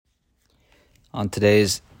On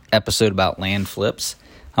today's episode about land flips,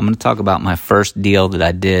 I'm going to talk about my first deal that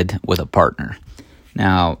I did with a partner.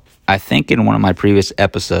 Now, I think in one of my previous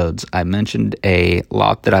episodes, I mentioned a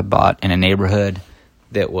lot that I bought in a neighborhood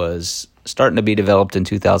that was starting to be developed in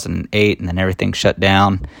 2008, and then everything shut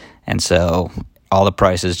down, and so all the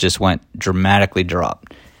prices just went dramatically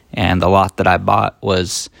dropped. And the lot that I bought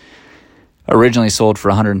was originally sold for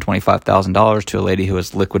 $125,000 to a lady who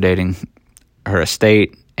was liquidating her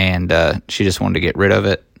estate, and she just wanted to get rid of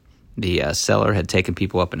it. The seller had taken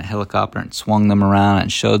people up in a helicopter and swung them around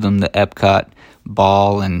and showed them the Epcot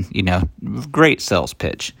ball and, great sales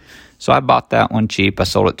pitch. So I bought that one cheap. I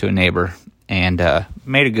sold it to a neighbor and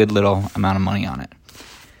made a good little amount of money on it.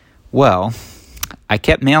 Well, I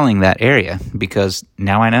kept mailing that area because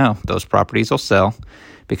now I know those properties will sell,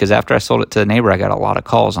 because after I sold it to a neighbor, I got a lot of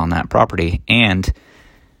calls on that property, and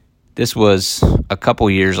this was a couple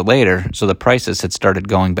years later, so the prices had started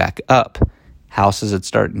going back up. Houses had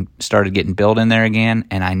started getting built in there again,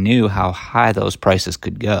 and I knew how high those prices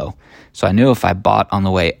could go. So I knew if I bought on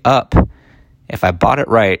the way up, if I bought it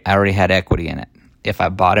right, I already had equity in it. If I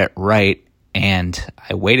bought it right and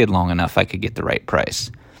I waited long enough, I could get the right price.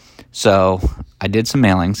 So I did some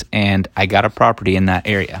mailings, and I got a property in that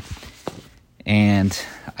area. And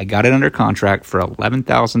I got it under contract for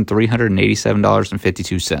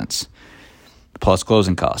 $11,387.52 plus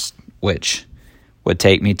closing costs, which would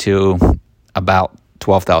take me to about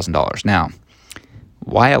 $12,000. Now,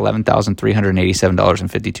 why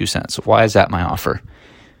 $11,387.52? Why is that my offer?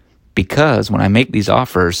 Because when I make these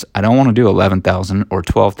offers, I don't want to do $11,000 or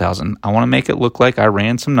 $12,000. I want to make it look like I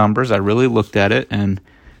ran some numbers, I really looked at it, and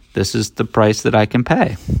this is the price that I can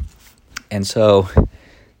pay. And so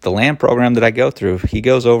the land program that I go through, he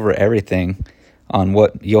goes over everything on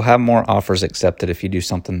what you'll have more offers accepted if you do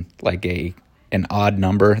something like an odd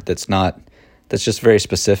number that's just very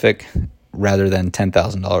specific, rather than $10,000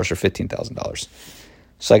 or $15,000.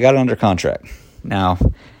 So I got it under contract. Now,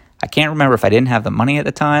 I can't remember if I didn't have the money at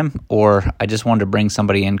the time or I just wanted to bring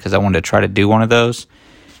somebody in because I wanted to try to do one of those.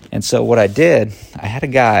 And so what I did, I had a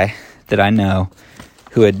guy that I know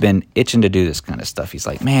who had been itching to do this kind of stuff. He's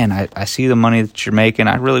like, man, I see the money that you're making.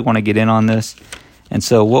 I really want to get in on this. And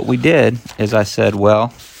so what we did is I said,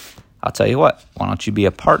 well, I'll tell you what, why don't you be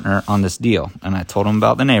a partner on this deal? And I told him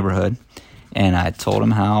about the neighborhood, and I told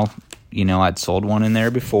him how, I'd sold one in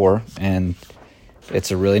there before, and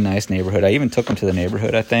it's a really nice neighborhood. I even took him to the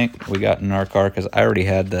neighborhood, I think. We got in our car because I already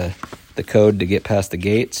had the code to get past the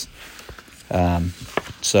gates.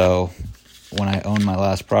 So when I owned my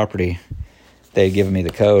last property, they had given me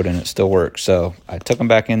the code, and it still works. So I took him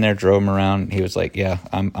back in there, drove him around. He was like, yeah,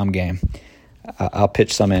 I'm game. I'll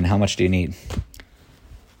pitch some in. How much do you need?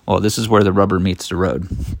 Well, this is where the rubber meets the road.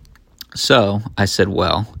 So I said,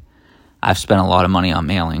 well, I've spent a lot of money on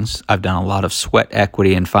mailings. I've done a lot of sweat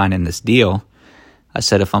equity in finding this deal. I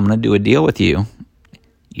said, if I'm going to do a deal with you,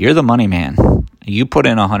 you're the money man. You put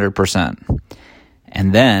in 100%.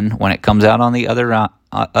 And then when it comes out on the other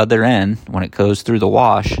end, when it goes through the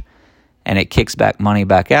wash, and it kicks back money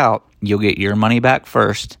back out, you'll get your money back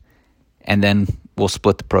first, and then we'll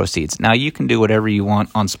split the proceeds. Now, you can do whatever you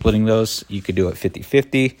want on splitting those. You could do it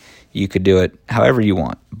 50-50. You could do it however you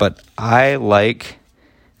want. But I like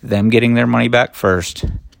them getting their money back first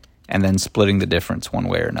and then splitting the difference one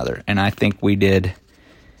way or another. And I think we did,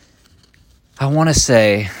 I want to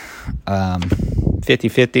say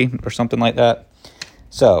 50-50 or something like that.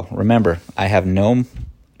 So remember, I have none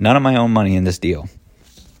of my own money in this deal.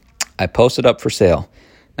 I post it up for sale.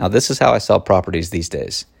 Now, this is how I sell properties these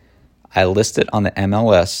days. I list it on the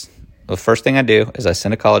MLS. The first thing I do is I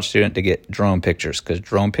send a college student to get drone pictures, because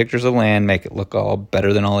drone pictures of land make it look all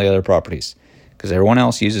better than all the other properties, because everyone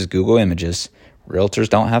else uses Google Images. Realtors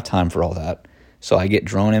don't have time for all that. So I get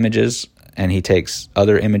drone images, and he takes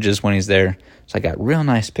other images when he's there. So I got real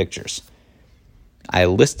nice pictures. I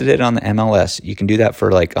listed it on the MLS. You can do that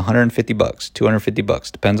for like $150,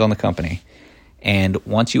 $250, depends on the company. And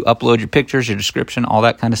once you upload your pictures, your description, all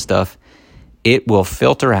that kind of stuff, it will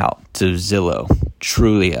filter out to Zillow,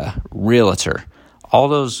 Trulia, Realtor, all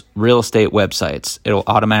those real estate websites. It'll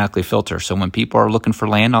automatically filter. So when people are looking for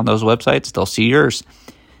land on those websites, they'll see yours.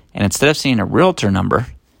 And instead of seeing a realtor number,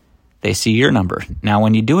 they see your number. Now,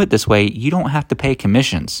 when you do it this way, you don't have to pay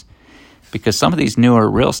commissions, because some of these newer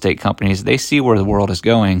real estate companies, they see where the world is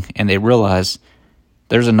going, and they realize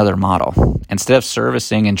there's another model. Instead of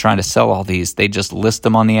servicing and trying to sell all these, they just list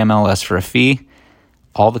them on the MLS for a fee.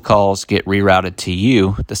 All the calls get rerouted to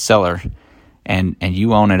you, the seller, and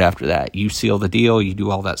you own it after that. You seal the deal, you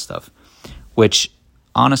do all that stuff. Which,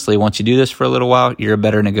 honestly, once you do this for a little while, you're a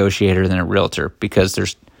better negotiator than a realtor, because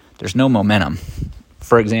there's no momentum.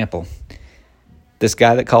 For example, This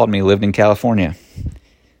guy that called me lived in California.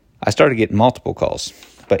 I started getting multiple calls,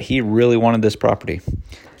 but he really wanted this property.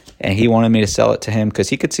 And he wanted me to sell it to him because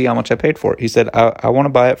he could see how much I paid for it. He said, I want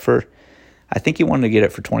to buy it for, I think he wanted to get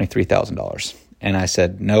it for $23,000. And I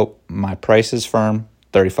said, nope, my price is firm,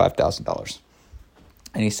 $35,000.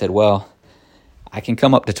 And he said, well, I can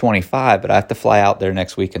come up to 25, but I have to fly out there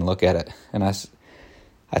next week and look at it. And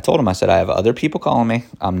I told him, I said, I have other people calling me.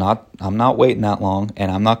 I'm not waiting that long,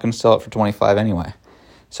 and I'm not going to sell it for 25 anyway.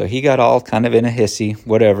 So he got all kind of in a hissy,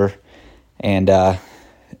 whatever. And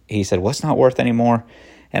he said, well, it's not worth any more.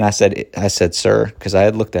 And I said, sir, because I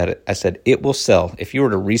had looked at it, I said, it will sell. If you were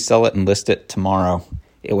to resell it and list it tomorrow,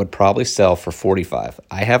 it would probably sell for 45.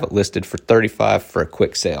 I have it listed for 35 for a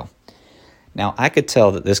quick sale. Now, I could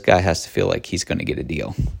tell that this guy has to feel like he's going to get a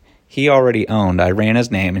deal. He already owned, I ran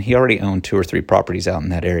his name, and he already owned 2 or 3 properties out in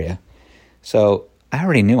that area. So I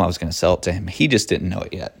already knew I was going to sell it to him. He just didn't know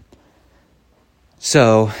it yet.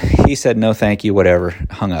 So he said, no, thank you, whatever,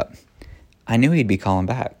 hung up. I knew he'd be calling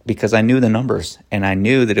back because I knew the numbers and I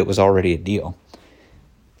knew that it was already a deal.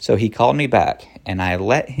 So he called me back and I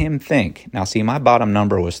let him think. Now, see, my bottom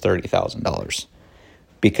number was $30,000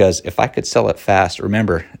 because if I could sell it fast,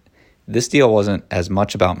 remember, this deal wasn't as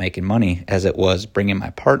much about making money as it was bringing my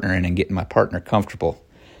partner in and getting my partner comfortable.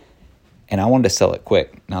 And I wanted to sell it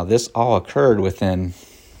quick. Now, this all occurred within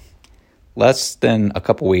less than a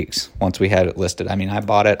couple weeks once we had it listed. I mean, I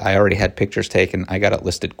bought it. I already had pictures taken. I got it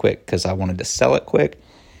listed quick because I wanted to sell it quick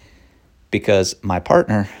because my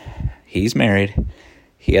partner, he's married.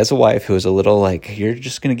 He has a wife who is a little like, you're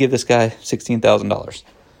just going to give this guy $16,000.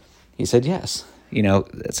 He said, yes. You know,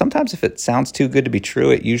 sometimes if it sounds too good to be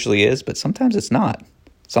true, it usually is, but sometimes it's not.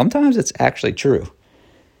 Sometimes it's actually true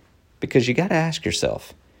because you got to ask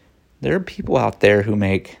yourself, there are people out there who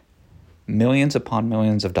make millions upon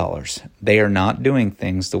millions of dollars. They are not doing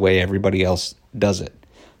things the way everybody else does it.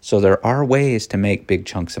 So there are ways to make big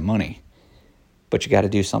chunks of money, but you got to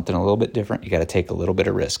do something a little bit different. You got to take a little bit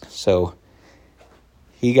of risk. So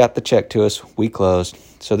he got the check to us. We closed.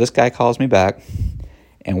 So this guy calls me back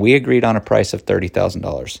and we agreed on a price of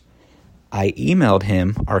 $30,000. I emailed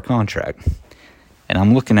him our contract and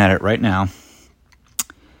I'm looking at it right now.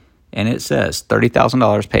 And it says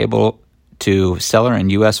 $30,000 payable to seller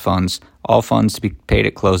and U.S. funds, all funds to be paid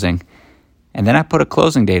at closing. And then I put a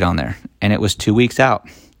closing date on there, and it was 2 weeks out.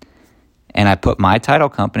 And I put my title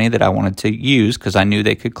company that I wanted to use because I knew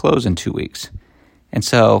they could close in 2 weeks. And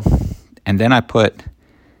then I put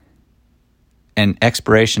an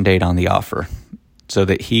expiration date on the offer so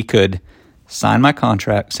that he could sign my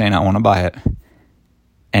contract saying I want to buy it.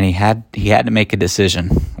 And he had to make a decision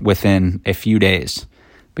within a few days.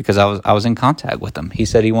 Because I was in contact with him. He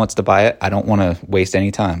said he wants to buy it. I don't want to waste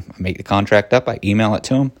any time. I make the contract up. I email it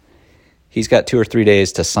to him. He's got 2 or 3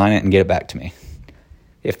 days to sign it and get it back to me.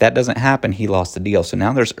 If that doesn't happen, he lost the deal. So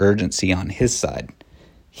now there's urgency on his side.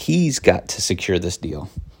 He's got to secure this deal.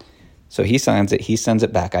 So he signs it. He sends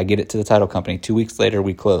it back. I get it to the title company. 2 weeks later,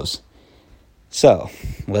 we close. So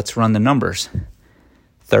let's run the numbers.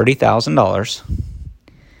 $30,000.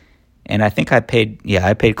 And I think I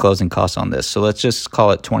paid closing costs on this. So let's just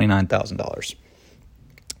call it $29,000.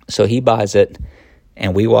 So he buys it,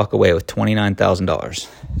 and we walk away with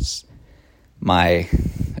 $29,000. My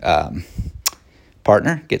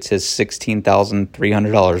partner gets his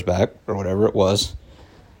 $16,300 back, or whatever it was.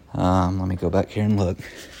 Let me go back here and look.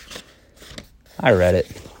 I read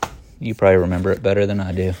it. You probably remember it better than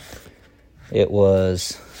I do. It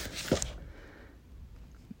was...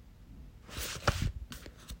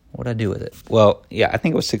 What'd I do with it? Well, yeah, I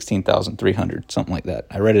think it was $16,300, something like that.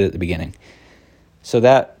 I read it at the beginning. So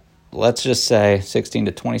that, let's just say 16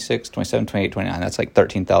 to 26, 27, 28, 29. That's like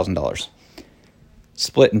 $13,000.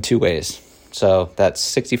 Split in 2 ways. So that's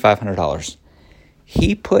 $6,500.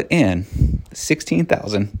 He put in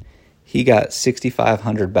 $16,000. He got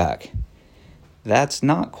 $6,500 back. That's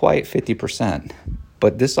not quite 50%.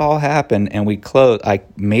 But this all happened and we closed. I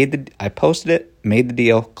posted it, made the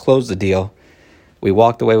deal, closed the deal. We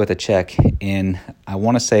walked away with a check in, I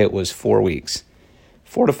want to say it was 4 weeks,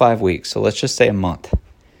 4 to 5 weeks. So let's just say a month.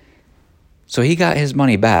 So he got his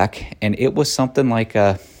money back, and it was something like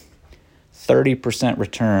a 30%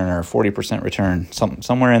 return or 40% return,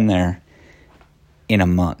 somewhere in there in a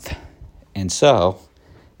month. And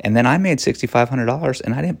then I made $6,500,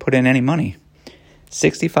 and I didn't put in any money.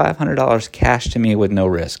 $6,500 cash to me with no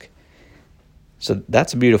risk. So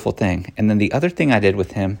that's a beautiful thing. And then the other thing I did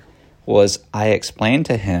with him was I explained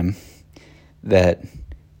to him that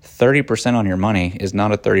 30% on your money is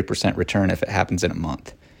not a 30% return if it happens in a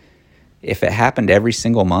month. If it happened every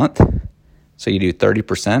single month, so you do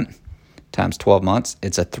 30% times 12 months,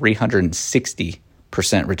 it's a 360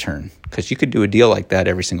 return, because you could do a deal like that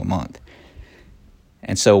every single month.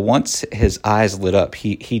 And so once his eyes lit up,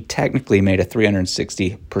 he technically made a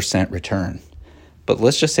 360% return. But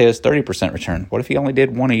let's just say it's 30% return. What if he only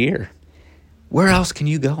did one a year? Where else can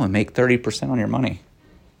you go and make 30% on your money?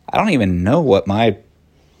 I don't even know what mine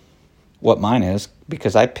is,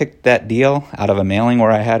 because I picked that deal out of a mailing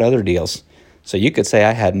where I had other deals. So you could say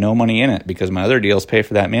I had no money in it because my other deals pay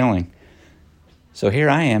for that mailing. So here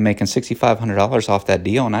I am making $6,500 off that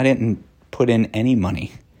deal, and I didn't put in any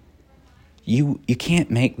money. You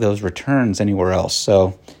can't make those returns anywhere else.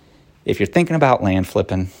 So if you're thinking about land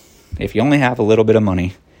flipping, if you only have a little bit of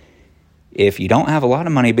money, if you don't have a lot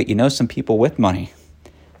of money but you know some people with money,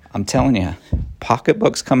 I'm telling you,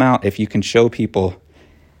 pocketbooks come out if you can show people,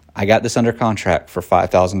 I got this under contract for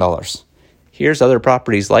 $5,000. Here's other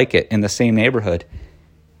properties like it in the same neighborhood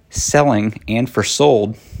selling and for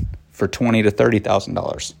sold for $20,000 to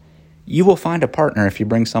 $30,000. You will find a partner if you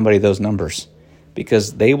bring somebody those numbers,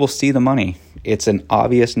 because they will see the money. It's an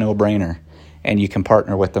obvious no-brainer, and you can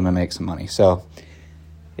partner with them and make some money. So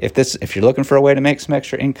if you're looking for a way to make some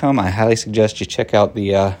extra income, I highly suggest you check out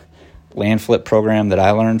the land flip program that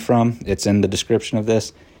I learned from. It's in the description of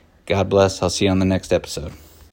this. God bless. I'll see you on the next episode.